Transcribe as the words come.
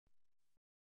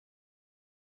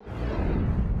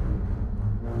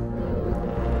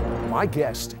My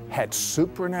guest had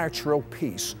supernatural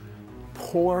peace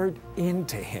poured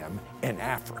into him in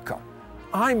Africa.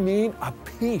 I mean, a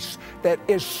peace that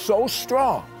is so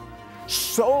strong,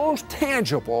 so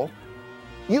tangible,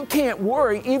 you can't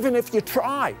worry even if you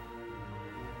try.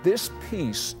 This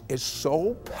peace is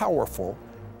so powerful,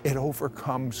 it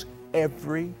overcomes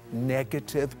every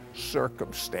negative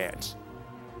circumstance.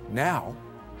 Now,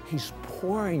 he's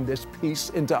pouring this peace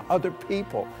into other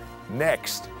people.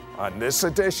 Next, on this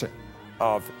edition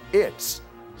of It's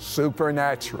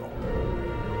Supernatural.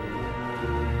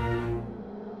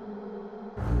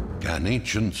 Can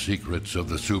ancient secrets of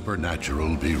the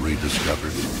supernatural be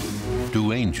rediscovered?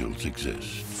 Do angels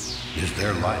exist? Is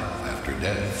there life after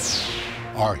death?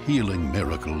 Are healing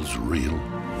miracles real?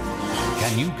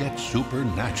 Can you get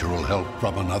supernatural help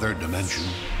from another dimension?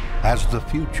 Has the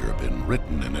future been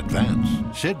written in advance?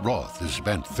 Sid Roth has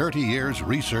spent 30 years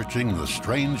researching the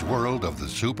strange world of the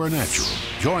supernatural.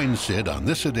 Join Sid on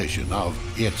this edition of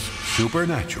It's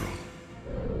Supernatural.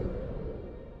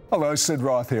 Hello, Sid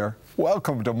Roth here.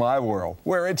 Welcome to my world,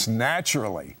 where it's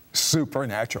naturally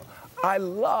supernatural. I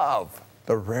love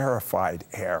the rarefied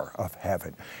air of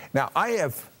heaven. Now,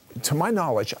 to my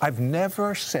knowledge, I've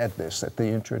never said this at the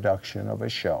introduction of a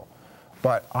show,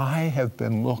 but I have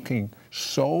been looking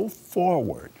so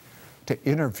forward to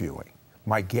interviewing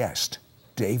my guest,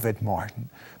 David Martin,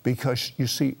 because you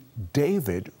see,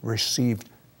 David received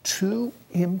 2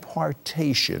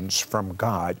 impartations from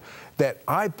God that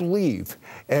I believe,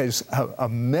 as a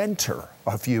mentor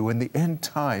of you in the end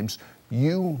times,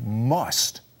 you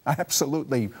must,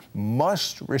 absolutely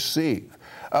must receive.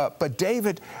 But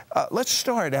David, let's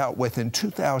start out with, in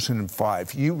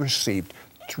 2005, you received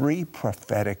 3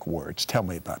 prophetic words. Tell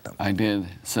me about them. I did.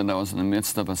 So I was in the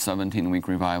midst of a 17-week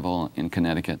revival in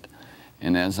Connecticut.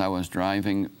 And as I was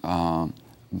driving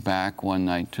back one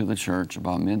night to the church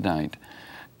about midnight,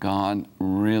 God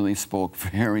really spoke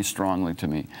very strongly to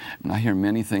me. And I hear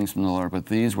many things from the Lord, but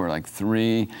these were like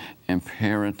 3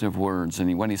 imperative words.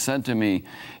 And what he said to me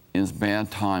is bad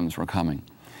times were coming.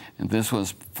 And this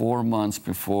was 4 months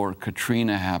before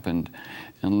Katrina happened.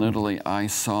 And literally, I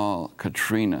saw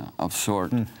Katrina of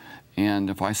sort. And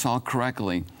if I saw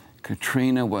correctly,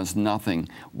 Katrina was nothing.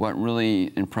 What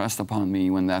really impressed upon me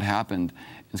when that happened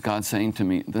is God saying to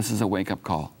me, this is a wake-up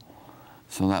call.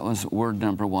 So that was word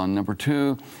number 1. Number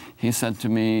 2, he said to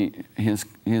me,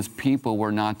 his people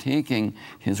were not taking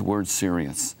his word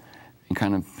serious and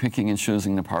kind of picking and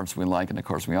choosing the parts we like. And of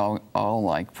course, we all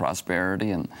like prosperity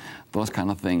and those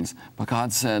kind of things. But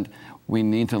God said, we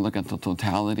need to look at the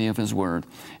totality of his word.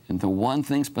 And the one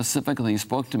thing specifically he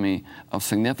spoke to me of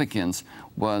significance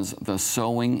was the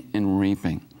sowing and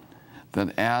reaping.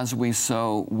 That as we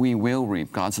sow, we will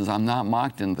reap. God says, I'm not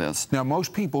mocked in this. Now,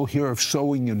 most people hear of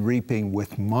sowing and reaping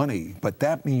with money, but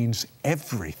that means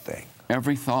everything.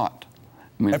 Every thought.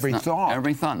 I mean, every thought.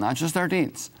 Every thought, not just our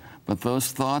deeds, but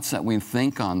those thoughts that we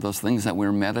think on, those things that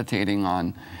we're meditating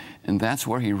on. And that's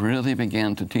where he really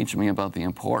began to teach me about the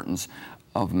importance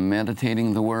of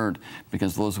meditating the word,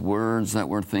 because those words that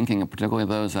we're thinking, and particularly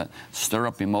those that stir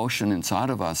up emotion inside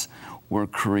of us, we're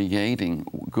creating,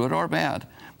 good or bad,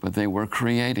 but they were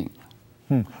creating.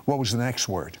 What was the next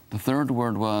word? The third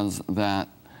word was that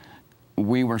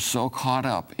we were so caught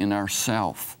up in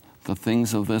ourself, the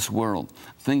things of this world,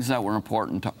 things that were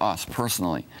important to us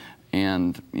personally,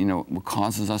 and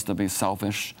causes us to be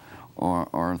selfish,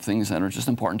 or things that are just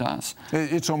important to us.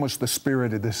 It's almost the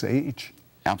spirit of this age.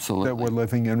 Absolutely. That we're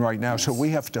living in right now. Yes. So we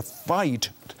have to fight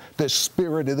the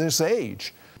spirit of this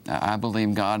age. I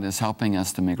believe God is helping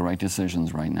us to make right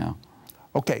decisions right now.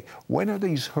 Okay, when are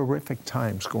these horrific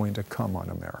times going to come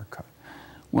on America?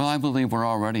 Well, I believe we're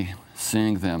already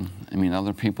seeing them. I mean,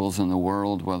 other peoples in the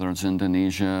world, whether it's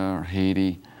Indonesia or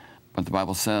Haiti, but the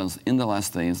Bible says in the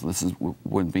last days this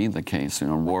would be the case.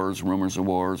 Wars, rumors of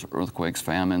wars, earthquakes,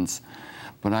 famines.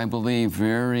 But I believe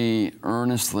very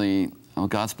earnestly,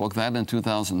 God spoke that in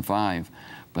 2005,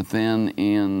 but then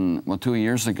 2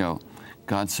 years ago,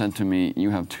 God said to me, you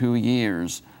have 2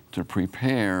 years to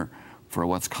prepare for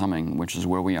what's coming, which is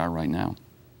where we are right now.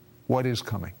 What is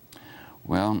coming?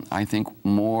 Well, I think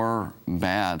more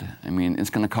bad. I mean, it's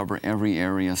going to cover every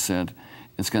area, Sid.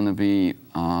 It's going to be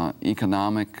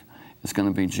economic, it's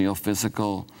going to be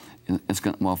geophysical,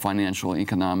 financial,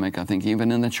 economic. I think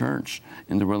even in the church,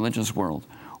 in the religious world,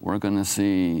 we're going to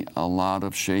see a lot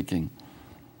of shaking.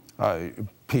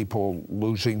 People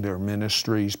losing their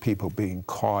ministries, people being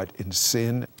caught in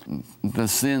sin. The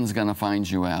sin's going to find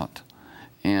you out.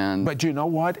 But you know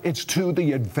what? It's to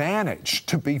the advantage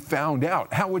to be found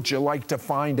out. How would you like to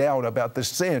find out about the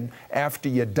sin after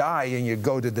you die and you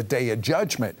go to the day of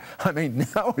judgment? I mean,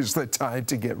 now is the time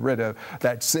to get rid of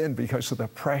that sin because of the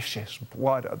precious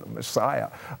blood of the Messiah,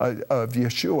 of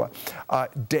Yeshua.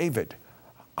 David,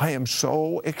 I am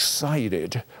so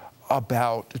excited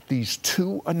about these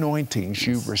two anointings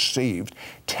you received.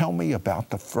 Tell me about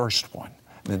the first one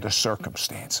and the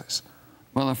circumstances.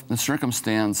 Well, the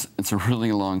circumstance, it's a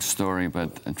really long story,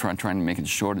 but trying to make it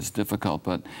short is difficult.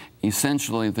 But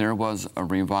essentially, there was a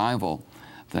revival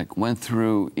that went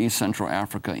through East Central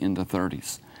Africa in the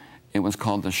 30s. It was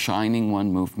called the Shining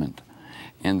One Movement.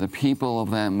 And the people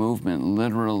of that movement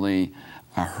literally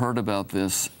heard about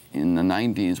this in the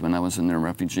 90s when I was in their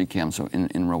refugee camp, so in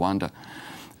Rwanda.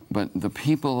 But the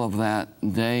people of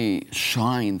that day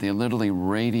shined. They literally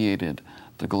radiated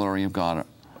the glory of God.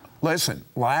 Listen,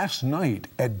 last night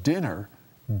at dinner,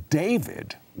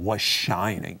 David was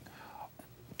shining.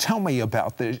 Tell me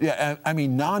about this. I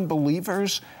mean,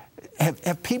 non-believers,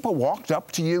 have people walked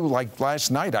up to you like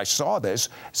last night, I saw this,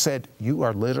 said, you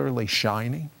are literally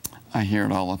shining? I hear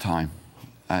it all the time.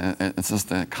 It's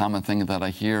just a common thing that I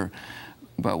hear.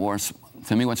 But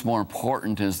to me, what's more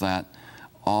important is that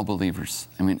all believers,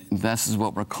 I mean, this is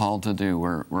what we're called to do.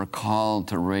 We're called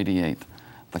to radiate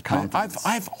the confidence.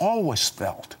 I've always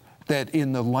felt that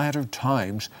in the latter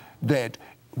times, that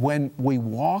when we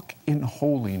walk in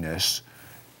holiness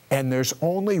and there's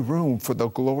only room for the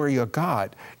glory of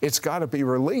God, it's got to be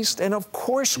released. And of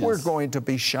course, yes, we're going to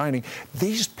be shining.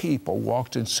 These people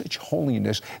walked in such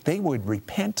holiness, they would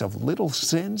repent of little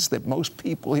sins that most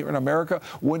people here in America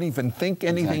wouldn't even think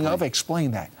anything of.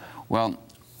 Explain that. Well,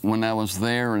 when I was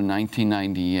there in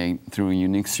 1998, through a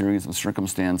unique series of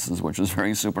circumstances, which was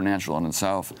very supernatural in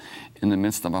itself, in the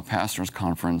midst of a pastor's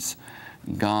conference,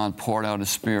 God poured out His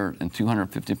Spirit, and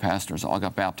 250 pastors all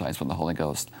got baptized with the Holy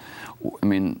Ghost. I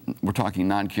mean, we're talking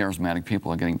non-charismatic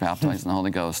people are getting baptized in the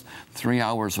Holy Ghost. 3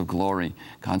 hours of glory.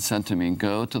 God said to me,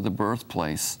 go to the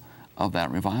birthplace of that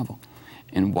revival.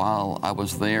 And while I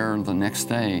was there the next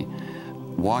day,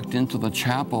 walked into the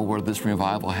chapel where this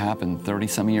revival happened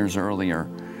 30-some years earlier.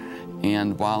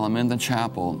 And while I'm in the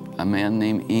chapel, a man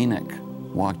named Enoch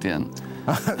walked in.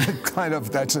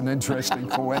 That's an interesting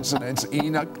coincidence.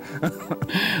 Enoch?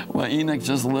 Well, Enoch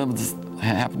just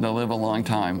happened to live a long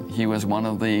time. He was one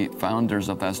of the founders,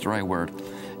 if that's the right word,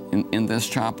 in this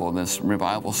chapel. This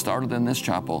revival started in this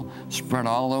chapel, spread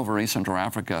all over East Central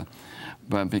Africa.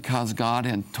 But because God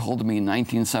had told me in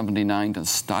 1979 to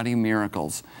study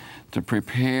miracles, to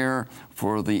prepare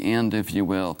for the end, if you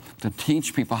will, to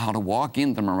teach people how to walk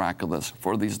in the miraculous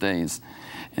for these days.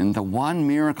 And the one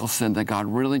miracle, Sid, that God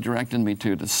really directed me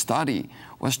to study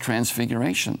was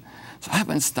transfiguration. So I've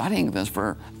been studying this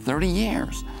for 30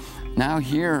 years. Now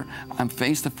here, I'm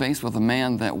face to face with a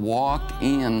man that walked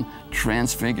in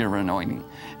transfigure anointing.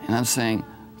 And I'm saying,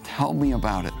 tell me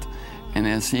about it. And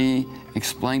as he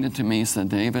explained it to me, he said,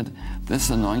 David, this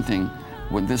anointing,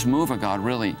 this move of God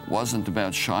really wasn't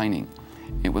about shining.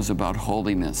 It was about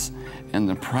holiness. And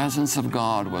the presence of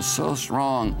God was so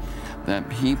strong that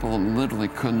people literally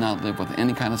could not live with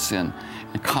any kind of sin.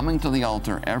 And coming to the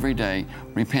altar every day,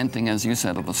 repenting, as you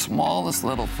said, of the smallest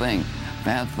little thing,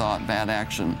 bad thought, bad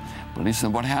action. But he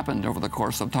said what happened over the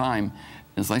course of time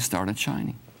is they started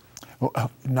shining.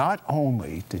 Well, not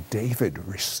only did David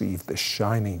receive the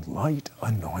shining light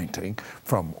anointing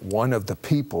from one of the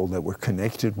people that were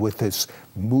connected with this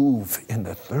move in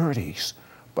the 30s,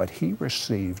 but he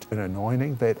received an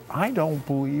anointing that I don't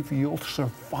believe you'll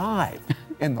survive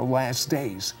in the last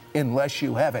days unless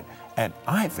you have it. And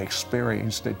I've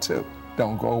experienced it too.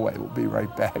 Don't go away. We'll be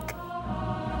right back.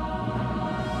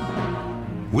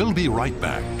 We'll be right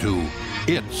back to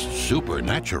It's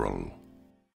Supernatural.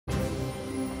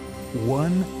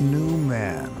 One new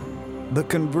man. The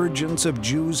convergence of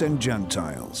Jews and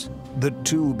Gentiles. The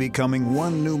two becoming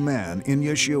one new man in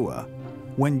Yeshua.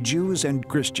 When Jews and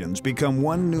Christians become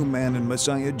one new man in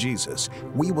Messiah Jesus,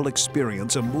 we will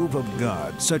experience a move of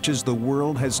God such as the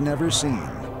world has never seen.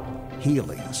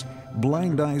 Healings,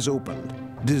 blind eyes opened,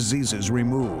 diseases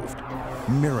removed,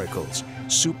 miracles,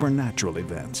 supernatural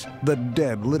events, the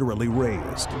dead literally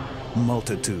raised,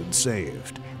 multitudes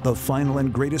saved. The final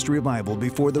and greatest revival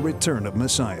before the return of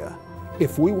Messiah.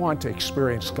 If we want to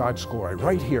experience God's glory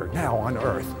right here, now on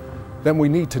earth, then we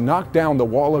need to knock down the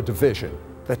wall of division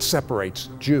that separates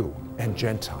Jew and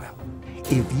Gentile.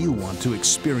 If you want to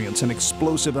experience an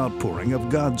explosive outpouring of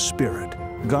God's Spirit,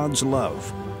 God's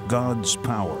love, God's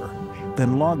power,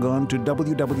 then log on to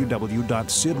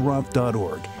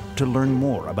www.sidroth.org to learn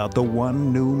more about the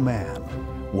one new man.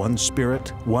 One Spirit,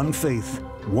 one faith,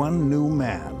 one new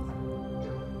man.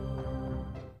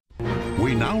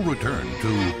 We now return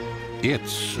to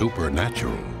It's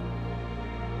Supernatural.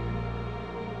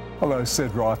 Hello,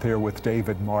 Sid Roth here with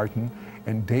David Martin.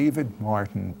 And David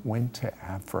Martin went to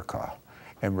Africa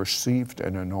and received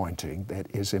an anointing that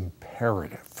is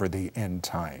imperative for the end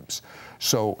times.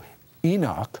 So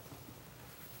Enoch,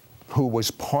 who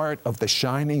was part of the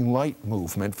Shining Light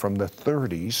movement from the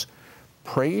 30s,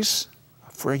 prays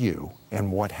for you, and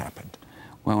what happened?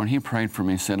 Well, when he prayed for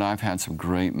me, he said, I've had some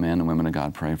great men and women of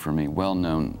God pray for me,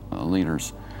 well-known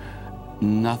leaders.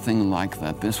 Nothing like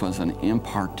that. This was an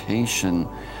impartation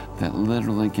that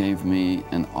literally gave me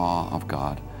an awe of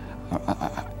God,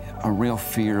 a real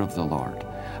fear of the Lord,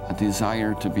 a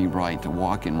desire to be right, to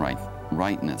walk in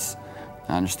rightness.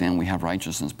 I understand we have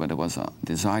righteousness, but it was a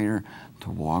desire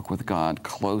to walk with God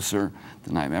closer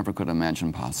than I ever could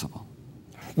imagine possible.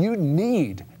 You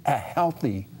need a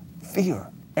healthy fear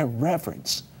and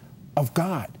reverence of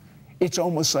God. It's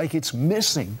almost like it's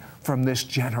missing from this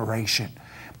generation.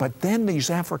 But then these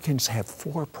Africans have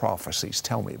 4 prophecies.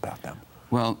 Tell me about them.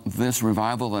 Well, this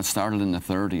revival that started in the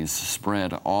 30s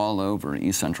spread all over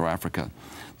East Central Africa.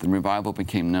 The revival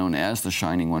became known as the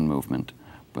Shining One movement.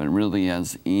 But really,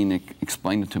 as Enoch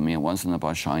explained it to me, it wasn't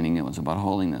about shining, it was about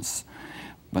holiness.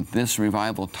 But this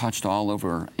revival touched all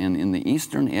over, and in the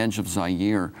eastern edge of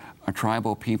Zaire, a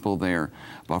tribal people there,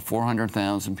 about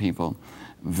 400,000 people,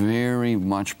 very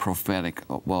much prophetic.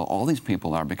 Well, all these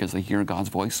people are, because they hear God's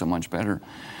voice so much better.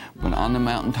 But on the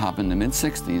mountaintop in the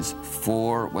mid-60s,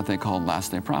 4 what they called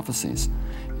last day prophecies.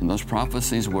 And those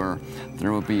prophecies were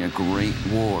there would be a great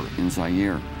war in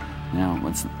Zaire. Now,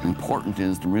 what's important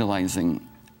is realizing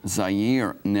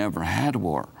Zaire never had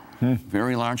war.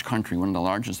 Very large country, one of the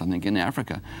largest, I think, in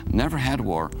Africa, never had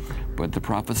war. But the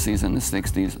prophecies in the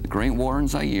 60s, great war in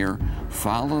Zaire,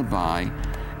 followed by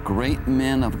great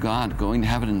men of God going to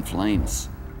heaven in flames.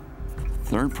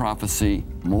 3rd prophecy,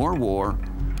 more war.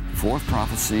 4th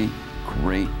prophecy,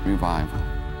 great revival.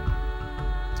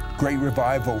 Great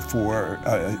revival for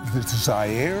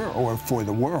Zaire or for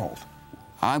the world?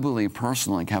 I believe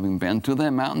personally, having been to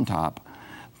that mountaintop,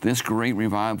 this great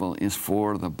revival is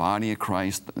for the body of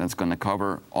Christ that's going to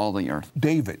cover all the earth.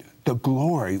 David, the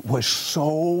glory was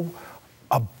so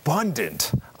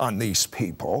abundant on these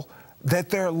people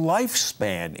that their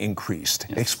lifespan increased.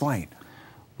 Yes. Explain.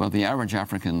 Well, the average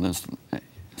African lives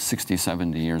 60,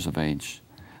 70 years of age.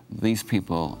 These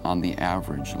people, on the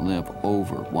average, live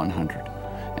over 100.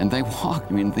 And they walk,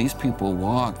 I mean, these people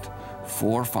walked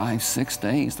 4, 5, 6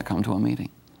 days to come to a meeting.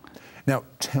 Now,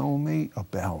 tell me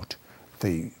about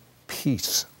the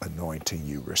peace anointing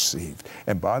you received.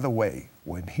 And by the way,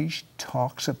 when he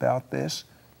talks about this,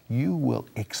 you will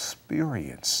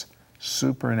experience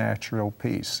supernatural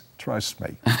peace. Trust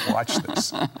me. Watch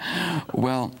this.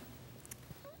 Well,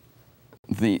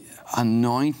 the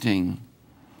anointing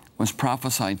was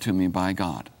prophesied to me by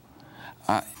God.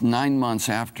 9 months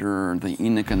after the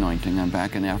Enoch anointing, I'm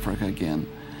back in Africa again,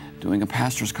 doing a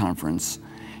pastor's conference,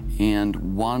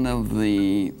 and one of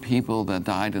the people that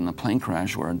died in the plane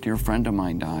crash, where a dear friend of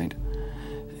mine died,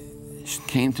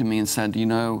 came to me and said, you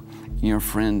know, your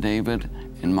friend David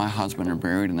and my husband are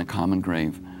buried in a common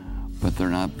grave, but they're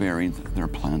not buried, they're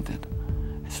planted.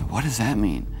 I said, what does that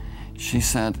mean? She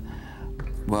said,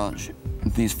 well,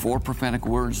 these 4 prophetic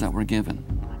words that were given,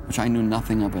 which I knew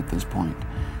nothing of at this point.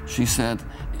 She said,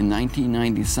 in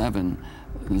 1997,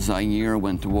 Zaire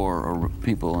went to war, or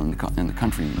people in the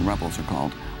country, rebels are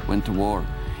called, went to war.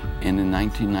 And in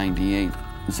 1998,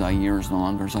 Zaire is no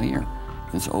longer Zaire.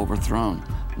 It's overthrown.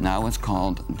 Now it's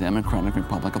called Democratic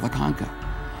Republic of the Congo.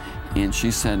 And she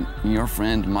said, your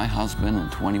friend, my husband, and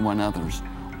 21 others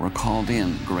were called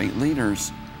in, great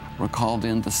leaders were called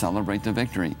in to celebrate the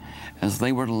victory. As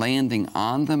they were landing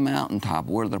on the mountaintop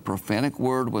where the prophetic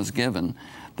word was given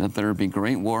that there would be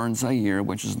great war in Zaire,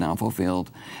 which is now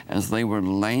fulfilled, as they were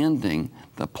landing,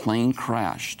 the plane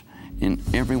crashed, and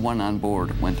everyone on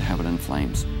board went to heaven in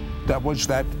flames. That was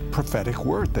that prophetic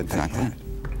word that they had.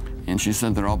 And she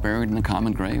said they're all buried in a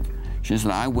common grave. She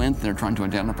said, I went there trying to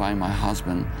identify my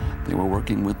husband. They were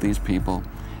working with these people.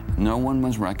 No one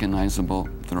was recognizable.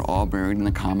 They're all buried in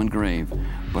a common grave.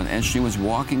 But as she was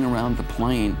walking around the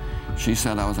plane, she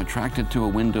said, I was attracted to a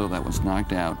window that was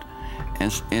knocked out.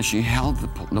 As she held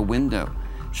the window,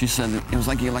 she said it was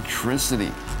like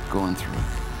electricity going through it.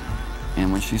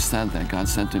 And when she said that, God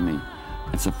said to me,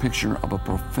 it's a picture of a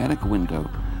prophetic window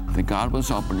that God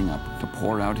was opening up to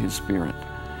pour out His Spirit.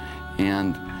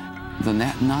 And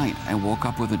that night, I woke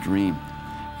up with a dream.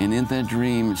 And in that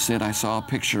dream, Sid, I saw a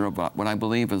picture of what I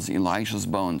believe is Elisha's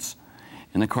bones.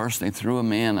 And of course, they threw a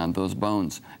man on those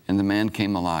bones, and the man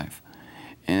came alive.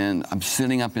 And I'm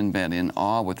sitting up in bed in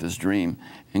awe with this dream.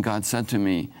 And God said to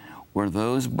me, where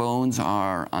those bones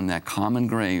are on that common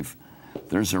grave,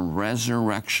 there's a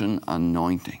resurrection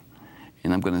anointing.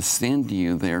 And I'm going to send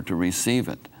you there to receive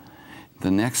it.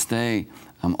 The next day,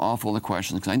 I'm all full of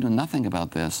questions because I knew nothing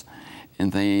about this.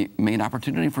 And they made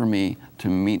opportunity for me to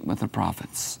meet with the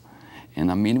prophets. And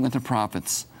I'm meeting with the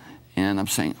prophets, and I'm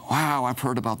saying, wow, I've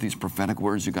heard about these prophetic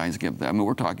words you guys give. I mean,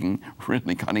 we're talking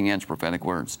really cutting-edge prophetic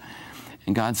words.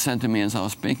 And God said to me as I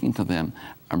was speaking to them,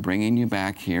 I'm bringing you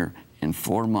back here in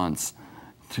 4 months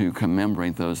to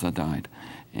commemorate those that died.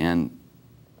 And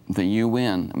the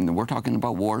UN, I mean, we're talking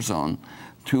about war zone.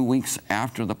 2 weeks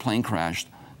after the plane crashed,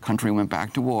 country went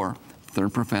back to war,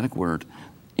 third prophetic word,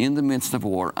 in the midst of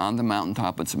war, on the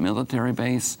mountaintop. It's a military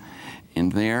base.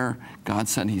 And there, God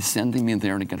said he's sending me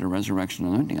there to get a resurrection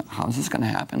anointing. How is this going to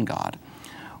happen, God?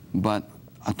 But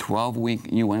a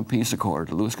 12-week UN peace accord,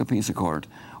 a Lusca peace accord,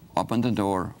 opened the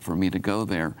door for me to go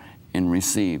there and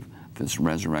receive this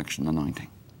resurrection anointing.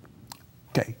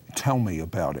 Okay, tell me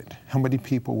about it. How many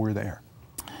people were there?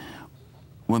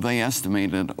 Well, they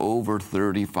estimated over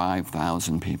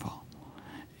 35,000 people.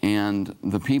 And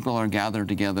the people are gathered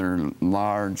together in a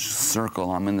large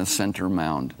circle. I'm in the center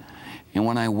mound. And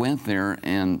when I went there,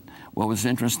 and what was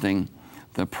interesting,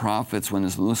 the prophets, when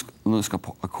this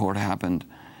Lusca Accord happened,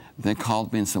 they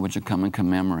called me and said, would you come and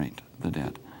commemorate the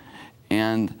dead?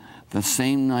 And the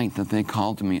same night that they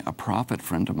called me, a prophet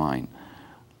friend of mine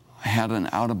had an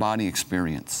out-of-body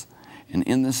experience. And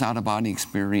in this out-of-body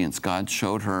experience, God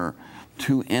showed her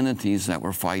 2 entities that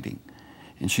were fighting.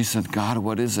 And she said, God,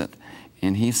 what is it?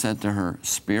 And he said to her,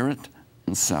 spirit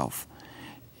and self.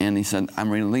 And he said, I'm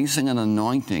releasing an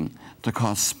anointing to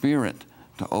cause spirit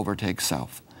to overtake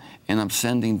self. And I'm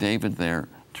sending David there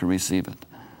to receive it.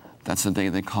 That's the day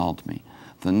they called me.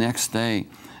 The next day,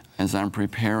 as I'm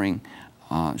preparing,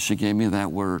 she gave me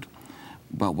that word.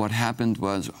 But what happened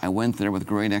was I went there with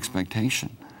great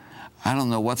expectation. I don't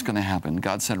know what's going to happen.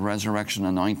 God said resurrection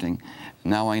anointing.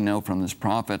 Now I know from this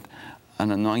prophet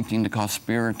an anointing to cause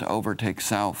spirit to overtake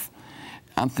self.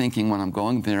 I'm thinking when I'm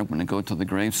going there, I'm going to go to the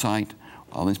gravesite.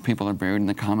 All these people are buried in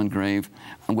the common grave.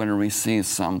 I'm going to receive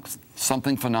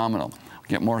something phenomenal.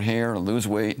 Get more hair, lose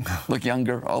weight, look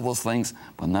younger, all those things.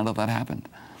 But none of that happened.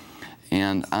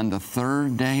 And on the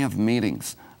 3rd day of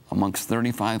meetings, amongst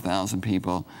 35,000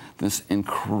 people, this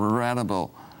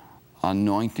incredible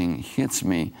anointing hits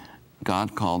me.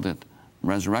 God called it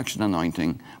resurrection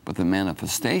anointing, but the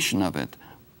manifestation of it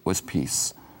was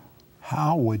peace.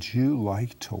 How would you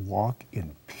like to walk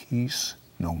in peace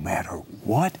no matter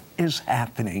what is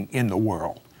happening in the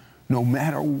world? No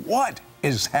matter what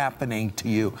is happening to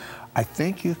you, I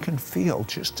think you can feel,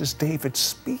 just as David's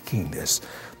speaking this,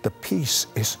 the peace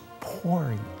is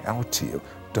pouring out to you.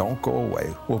 Don't go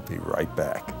away. We'll be right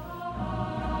back.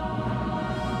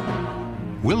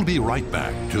 We'll be right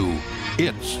back to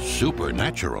It's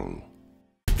Supernatural.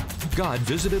 God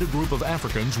visited a group of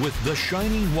Africans with the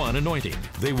Shining One anointing.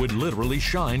 They would literally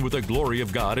shine with the glory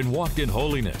of God and walked in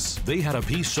holiness. They had a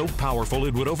peace so powerful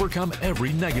it would overcome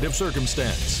every negative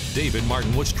circumstance. David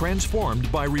Martin was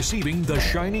transformed by receiving the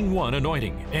Shining One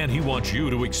anointing, and he wants you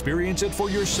to experience it for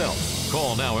yourself.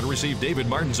 Call now and receive David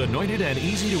Martin's anointed and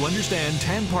easy-to-understand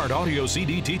 10-part audio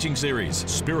CD teaching series,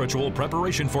 Spiritual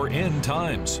Preparation for End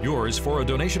Times. Yours for a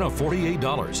donation of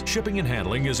 $48. Shipping and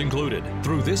handling is included.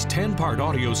 Through this 10-part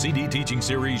audio CD teaching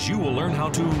series, you will learn how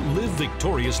to live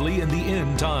victoriously in the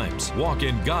end times, walk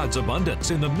in God's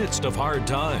abundance in the midst of hard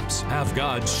times, have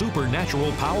God's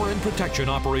supernatural power and protection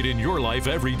operate in your life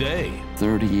every day.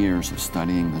 30 years of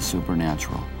studying the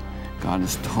supernatural. God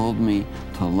has told me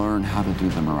to learn how to do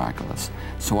the miraculous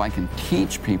so I can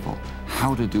teach people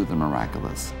how to do the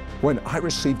miraculous. When I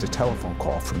received a telephone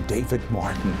call from David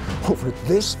Martin over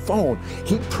this phone,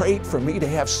 he prayed for me to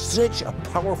have such a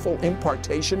powerful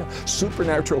impartation of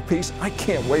supernatural peace. I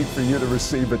can't wait for you to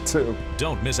receive it too.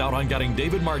 Don't miss out on getting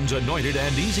David Martin's anointed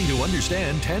and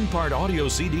easy-to-understand 10-part audio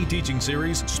CD teaching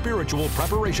series, Spiritual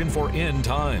Preparation for End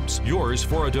Times. Yours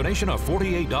for a donation of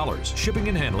 $48. Shipping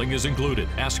and handling is included.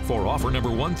 Ask for offer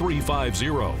number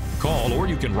 1350. Call or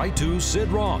you can write to Sid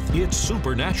Roth. It's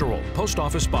Supernatural. Post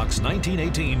Office Box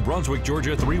 1918, Brunswick,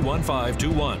 Georgia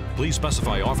 31521. Please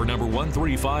specify offer number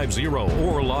 1350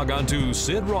 or log on to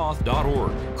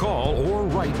sidroth.org. Call or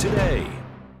write today.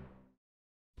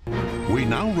 We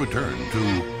now return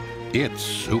to It's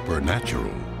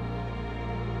Supernatural.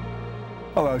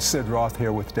 Hello, Sid Roth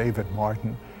here with David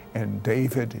Martin, and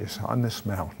David is on this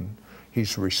mountain.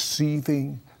 He's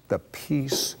receiving the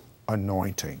peace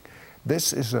anointing.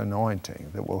 This is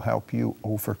anointing that will help you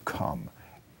overcome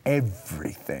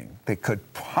everything that could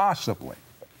possibly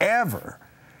ever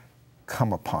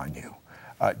come upon you.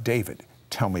 David,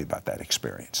 tell me about that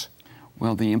experience.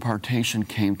 Well, the impartation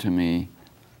came to me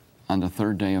on the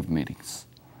third day of meetings.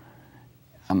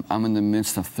 I'm in the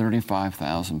midst of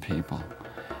 35,000 people,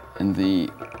 and the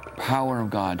power of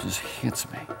God just hits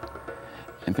me.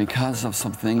 And because of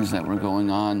some things that were going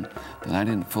on that I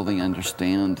didn't fully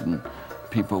understand, and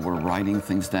people were writing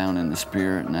things down in the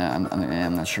Spirit, and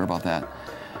I'm not sure about that.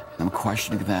 And I'm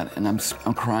questioning that, and I'm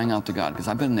crying out to God, because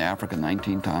I've been to Africa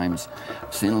 19 times.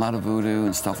 I've seen a lot of voodoo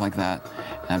and stuff like that,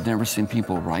 and I've never seen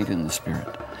people write in the Spirit.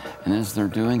 And as they're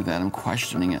doing that, I'm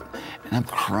questioning it, and I'm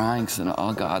crying, saying,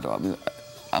 oh God,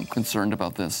 I'm concerned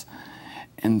about this.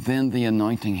 And then the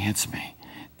anointing hits me.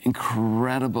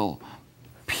 Incredible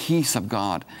peace of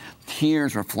God.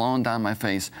 Tears were flowing down my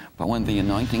face, but when the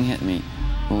anointing hit me,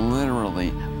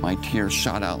 literally my tears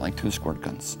shot out like 2 squirt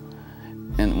guns.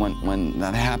 And when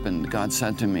that happened, God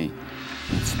said to me,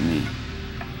 it's me.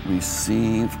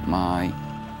 Receive my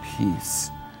peace.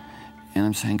 And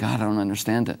I'm saying, God, I don't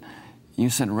understand it. You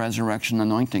said resurrection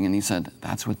anointing, and he said,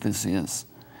 that's what this is.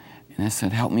 And I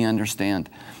said, help me understand.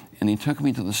 And he took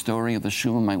me to the story of the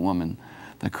Shulamite woman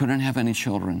that couldn't have any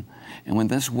children. And when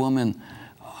this woman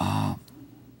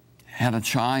had a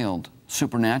child,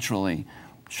 supernaturally,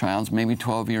 child's maybe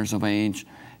 12 years of age,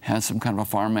 has some kind of a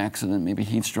farm accident, maybe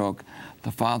heat stroke,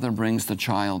 the father brings the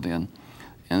child in.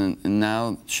 And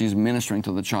now she's ministering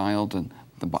to the child, and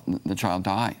the child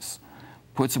dies.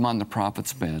 Puts him on the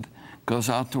prophet's bed, goes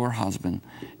out to her husband,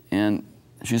 and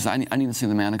she says, I need to see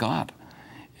the man of God.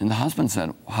 And the husband said,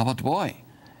 well, how about the boy?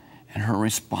 And her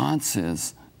response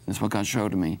is what God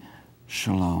showed to me,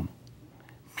 shalom,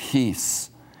 peace.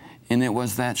 And it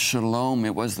was that shalom,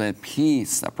 it was that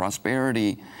peace, that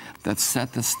prosperity that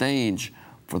set the stage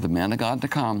for the man of God to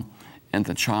come, and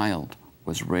the child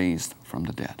was raised from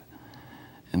the dead.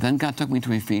 And then God took me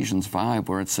to Ephesians 5,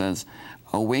 where it says,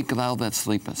 awake thou that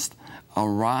sleepest,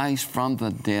 arise from the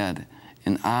dead,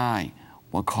 and I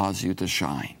will cause you to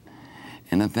shine.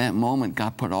 And at that moment,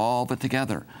 God put all of it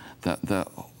together, the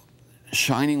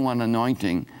shining one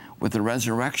anointing with the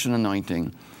resurrection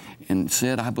anointing, and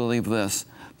said, I believe this,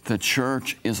 the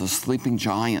church is a sleeping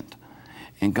giant,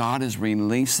 and God is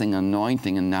releasing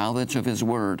anointing and knowledge of his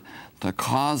word to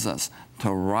cause us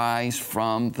to rise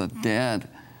from the dead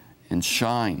and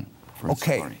shine for his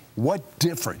glory. What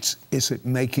difference is it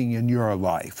making in your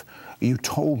life? You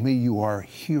told me you are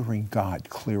hearing God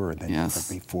clearer than ever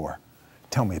before.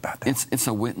 Tell me about that. It's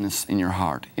a witness in your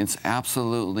heart. It's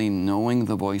absolutely knowing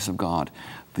the voice of God.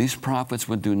 These prophets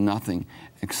would do nothing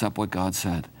except what God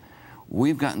said.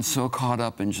 We've gotten so caught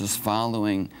up in just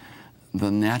following the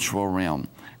natural realm.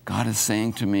 God is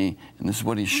saying to me, and this is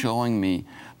what he's showing me,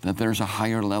 that there's a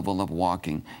higher level of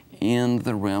walking in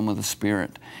the realm of the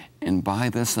Spirit. And by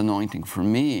this anointing, for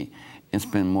me, it's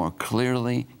been more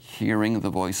clearly hearing the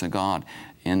voice of God.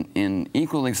 And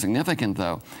equally significant,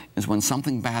 though, is when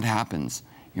something bad happens,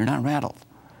 you're not rattled.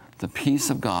 The peace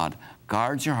of God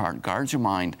guards your heart, guards your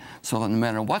mind, so that no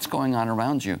matter what's going on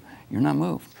around you, you're not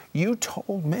moved. You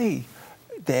told me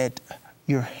that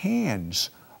your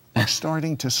hands are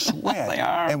starting to sweat. They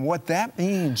are. And what that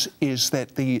means is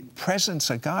that the presence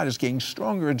of God is getting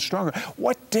stronger and stronger.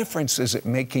 What difference is it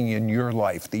making in your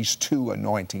life, these two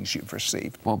anointings you've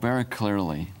received? Well, very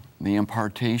clearly, the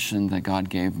impartation that God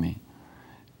gave me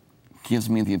gives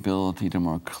me the ability to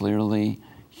more clearly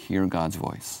hear God's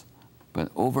voice.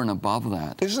 But over and above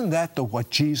that... Isn't that what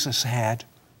Jesus had?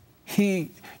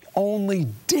 He only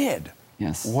did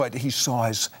what he saw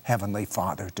his Heavenly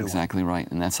Father doing. Exactly right,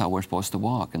 and that's how we're supposed to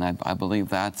walk. And I believe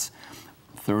that's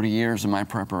 30 years of my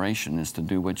preparation is to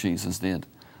do what Jesus did,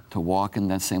 to walk in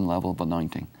that same level of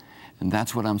anointing. And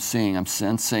that's what I'm seeing. I'm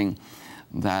sensing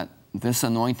that this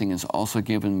anointing has also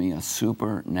given me a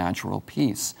supernatural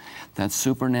peace. That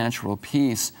supernatural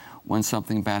peace when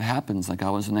something bad happens, like I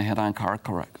was in a head-on car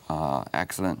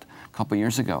accident a couple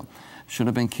years ago. Should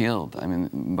have been killed. I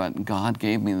mean, but God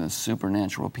gave me this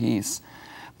supernatural peace.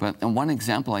 And one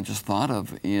example I just thought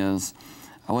of is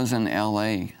I was in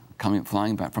L.A.,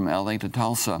 flying back from L.A. to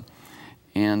Tulsa,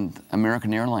 and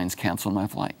American Airlines canceled my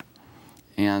flight.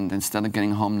 And instead of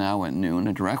getting home now at noon,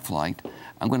 a direct flight,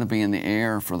 I'm going to be in the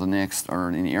air for the next, or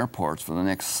in the airports for the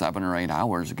next 7 or 8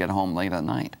 hours to get home late at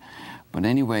night. But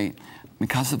anyway,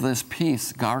 because of this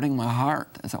peace guarding my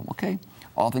heart, I said, okay,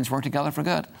 all things work together for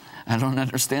good. I don't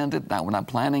understand it, not what I'm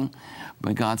planning,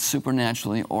 but God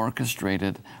supernaturally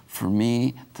orchestrated for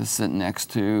me to sit next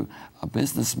to a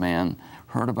businessman,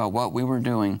 heard about what we were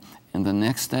doing, and the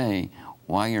next day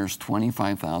wires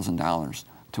 $25,000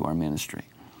 to our ministry.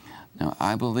 Now,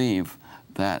 I believe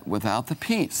that without the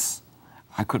peace,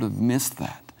 I could have missed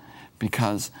that,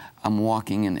 because I'm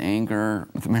walking in anger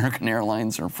with American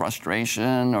Airlines or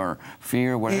frustration or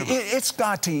fear, whatever. It's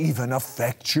got to even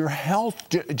affect your health,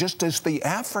 just as the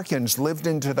Africans lived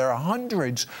into their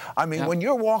hundreds. I mean, when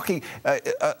you're walking,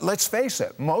 let's face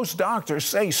it, most doctors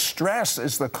say stress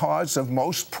is the cause of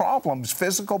most problems,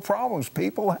 physical problems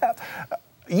people have.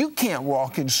 You can't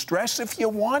walk in stress if you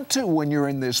want to when you're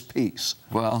in this peace.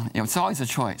 Well, it's always a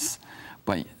choice.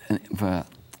 But an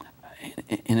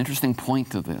interesting point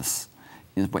to this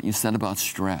is what you said about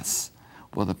stress.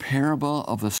 Well, the parable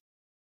of the